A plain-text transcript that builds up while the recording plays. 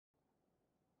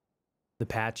The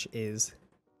patch is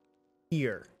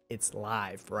here. It's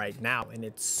live right now, and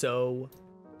it's so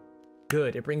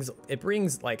good. It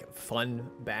brings like fun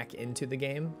back into the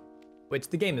game, which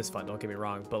the game is fun, don't get me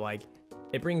wrong, but like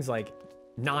it brings like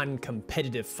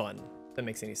non-competitive fun, if that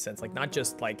makes any sense. Like not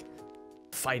just like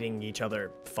fighting each other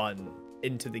fun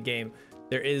into the game.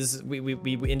 There is, we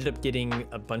ended up getting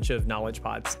a bunch of knowledge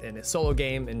pots in a solo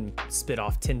game and spit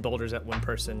off 10 boulders at one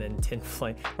person and 10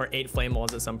 flame or 8 flame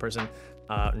walls at some person,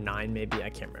 9 maybe, I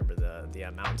can't remember the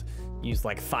amount. Used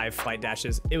like 5 flight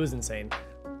dashes. It was insane.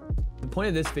 The point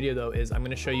of this video though is I'm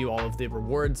going to show you all of the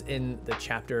rewards in the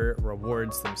chapter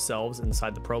rewards themselves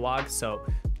inside the prologue. So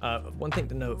one thing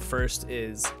to note first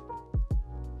is,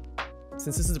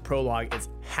 since this is a prologue, it's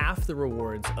half the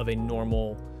rewards of a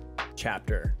normal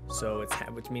chapter, so it's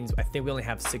which means I think we only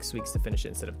have 6 weeks to finish it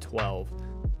instead of 12.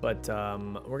 But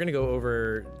we're gonna go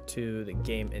over to the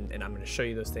game and I'm gonna show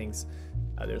you those things.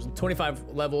 There's 25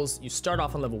 levels. You start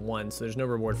off on level 1, so there's no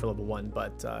reward for level 1,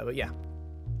 but yeah.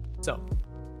 So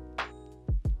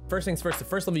first things first, the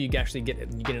first level you actually get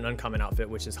an uncommon outfit,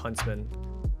 which is Huntsman.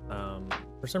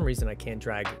 For some reason I can't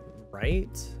drag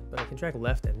right, but I can drag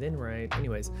left and then right.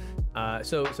 Anyways,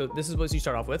 so this is what you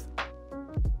start off with.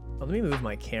 Let me move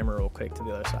my camera real quick to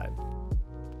the other side.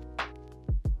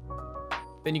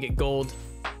 Then you get gold.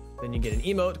 Then you get an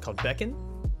emote called Beckon,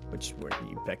 which where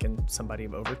you beckon somebody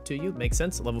over to you. Makes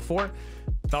sense. Level 4.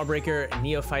 Spellbreaker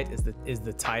Neophyte is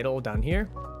the title down here.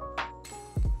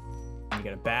 And you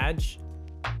get a badge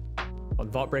on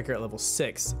Vaultbreaker at level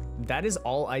 6. That is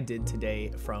all I did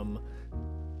today from,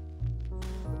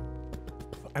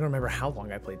 I don't remember how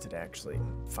long I played today actually.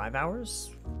 5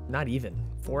 hours? Not even.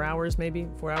 4 hours maybe?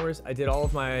 4 hours. I did all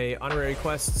of my honorary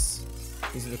quests.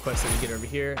 These are the quests that you get over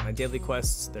here. My daily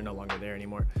quests, they're no longer there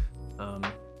anymore.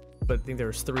 But I think there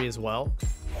was 3 as well.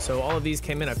 So all of these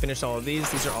came in. I finished all of these.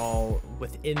 These are all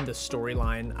within the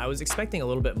storyline. I was expecting a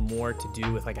little bit more to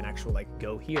do with like an actual like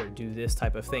go here, do this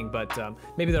type of thing. But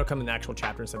maybe that'll come in the actual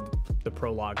chapters of the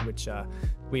prologue, which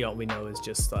we know is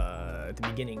just at the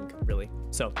beginning really.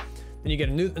 So then you get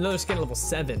another skin at level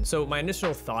 7. So my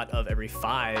initial thought of every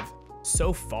 5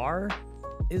 so far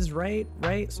is right?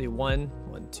 So you 1,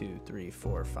 2, 3,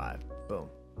 4, 5, boom,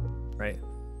 right?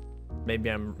 Maybe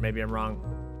I'm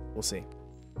wrong. We'll see.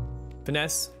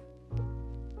 Finesse,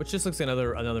 which just looks like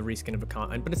another reskin of a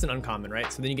common, but it's an uncommon,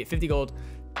 right? So then you get 50 gold,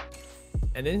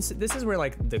 and then this is where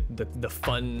like the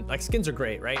fun, like skins are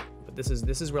great, right? But this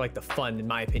is where like the fun, in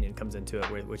my opinion, comes into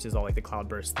it, which is all like the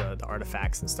cloudburst, the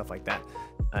artifacts and stuff like that,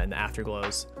 and the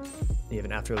afterglows. You have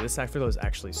an afterglow. This afterglow is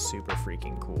actually super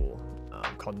freaking cool.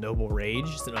 Called Noble Rage.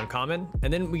 It's an uncommon,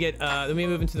 and then we get then we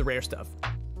move into the rare stuff.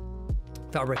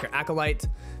 Vaultbreaker Acolyte,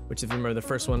 which if you remember the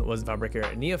first one was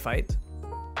Vaultbreaker Neophyte.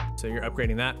 So you're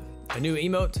upgrading that. A new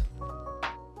emote.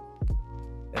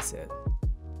 That's it.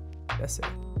 That's it.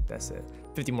 That's it.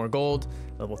 50 more gold.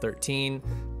 Level 13.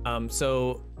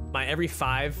 So my every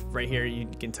 5 right here, you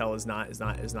can tell is not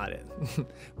it.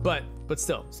 but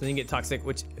still. So then you get Toxic,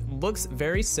 which looks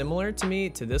very similar to me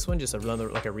to this one, just another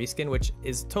like a reskin, which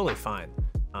is totally fine.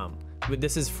 But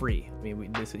this is free. I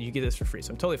mean, you get this for free,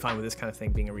 so I'm totally fine with this kind of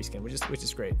thing being a reskin, which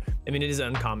is great. I mean, it is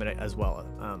uncommon as well.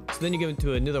 So then you go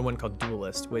into another one called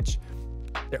Duelist, which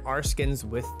there are skins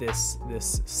with this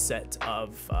set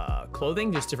of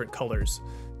clothing, just different colors.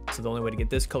 So the only way to get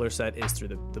this color set is through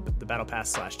the battle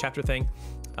pass / chapter thing.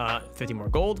 50 more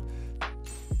gold,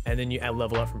 and then you add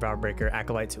level up from Vaultbreaker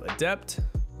Acolyte to Adept,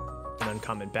 an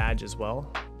uncommon badge as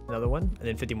well. Another one, and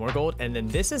then 50 more gold, and then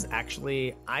this is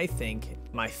actually, I think,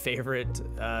 my favorite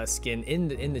skin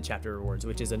in the chapter rewards,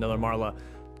 which is another Marla,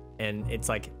 and it's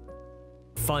like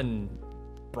fun,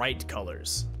 bright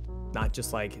colors, not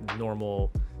just like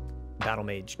normal battle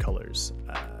mage colors.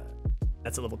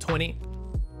 That's at level 20.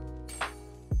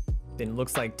 Then it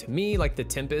looks like to me like the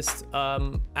Tempest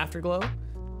afterglow,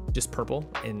 just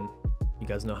purple, and you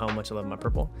guys know how much I love my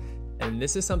purple. And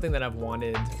this is something that I've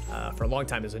wanted for a long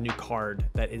time, is a new card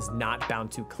that is not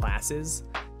bound to classes,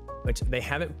 which they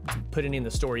haven't put any in the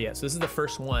store yet. So this is the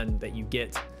first one that you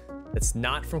get that's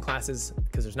not from classes,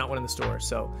 because there's not one in the store.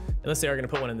 So unless they are going to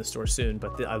put one in the store soon,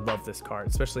 but I love this card,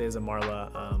 especially as a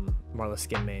Marla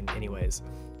skin main anyways.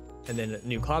 And then a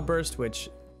new Cloudburst, which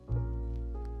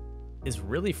is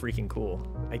really freaking cool.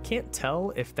 I can't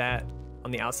tell if that on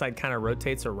the outside kind of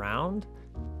rotates around.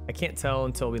 I can't tell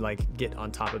until we like get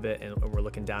on top of it and we're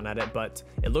looking down at it, but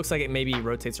it looks like it maybe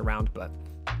rotates around. But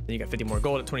then you got 50 more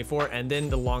gold at 24, and then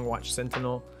the Long Watch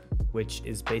Sentinel, which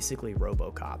is basically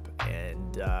RoboCop,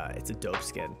 and it's a dope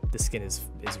skin. This skin is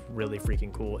really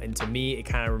freaking cool, and to me it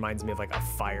kind of reminds me of like a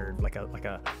fire, like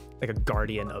a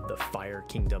guardian of the Fire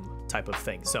Kingdom type of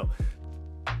thing. So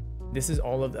this is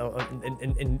all of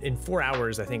in 4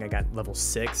 hours. I think I got level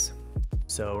 6.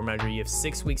 So remember, you have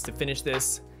 6 weeks to finish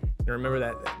this. And remember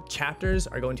that chapters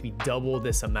are going to be double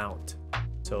this amount.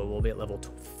 So we'll be at level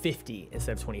 50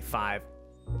 instead of 25.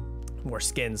 More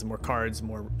skins, more cards,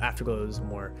 more afterglows,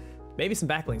 more, maybe some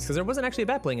backblings, because there wasn't actually a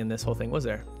backbling in this whole thing, was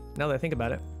there? Now that I think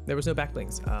about it, there was no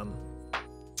backblings.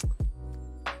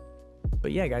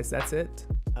 But yeah, guys, that's it.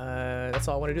 That's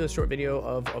all I want to do, a short video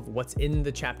of what's in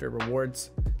the chapter rewards.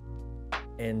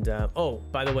 And oh,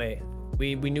 by the way,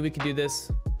 we knew we could do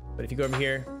this, but if you go over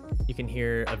here, you can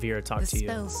hear Avira talk to you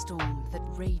that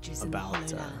rages about in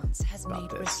the Hollowlands has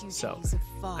about made this. So refugees of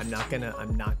far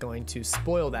I'm not going to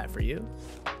spoil that for you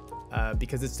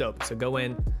because it's dope. So go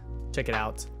in, check it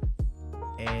out,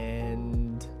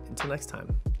 and until next time.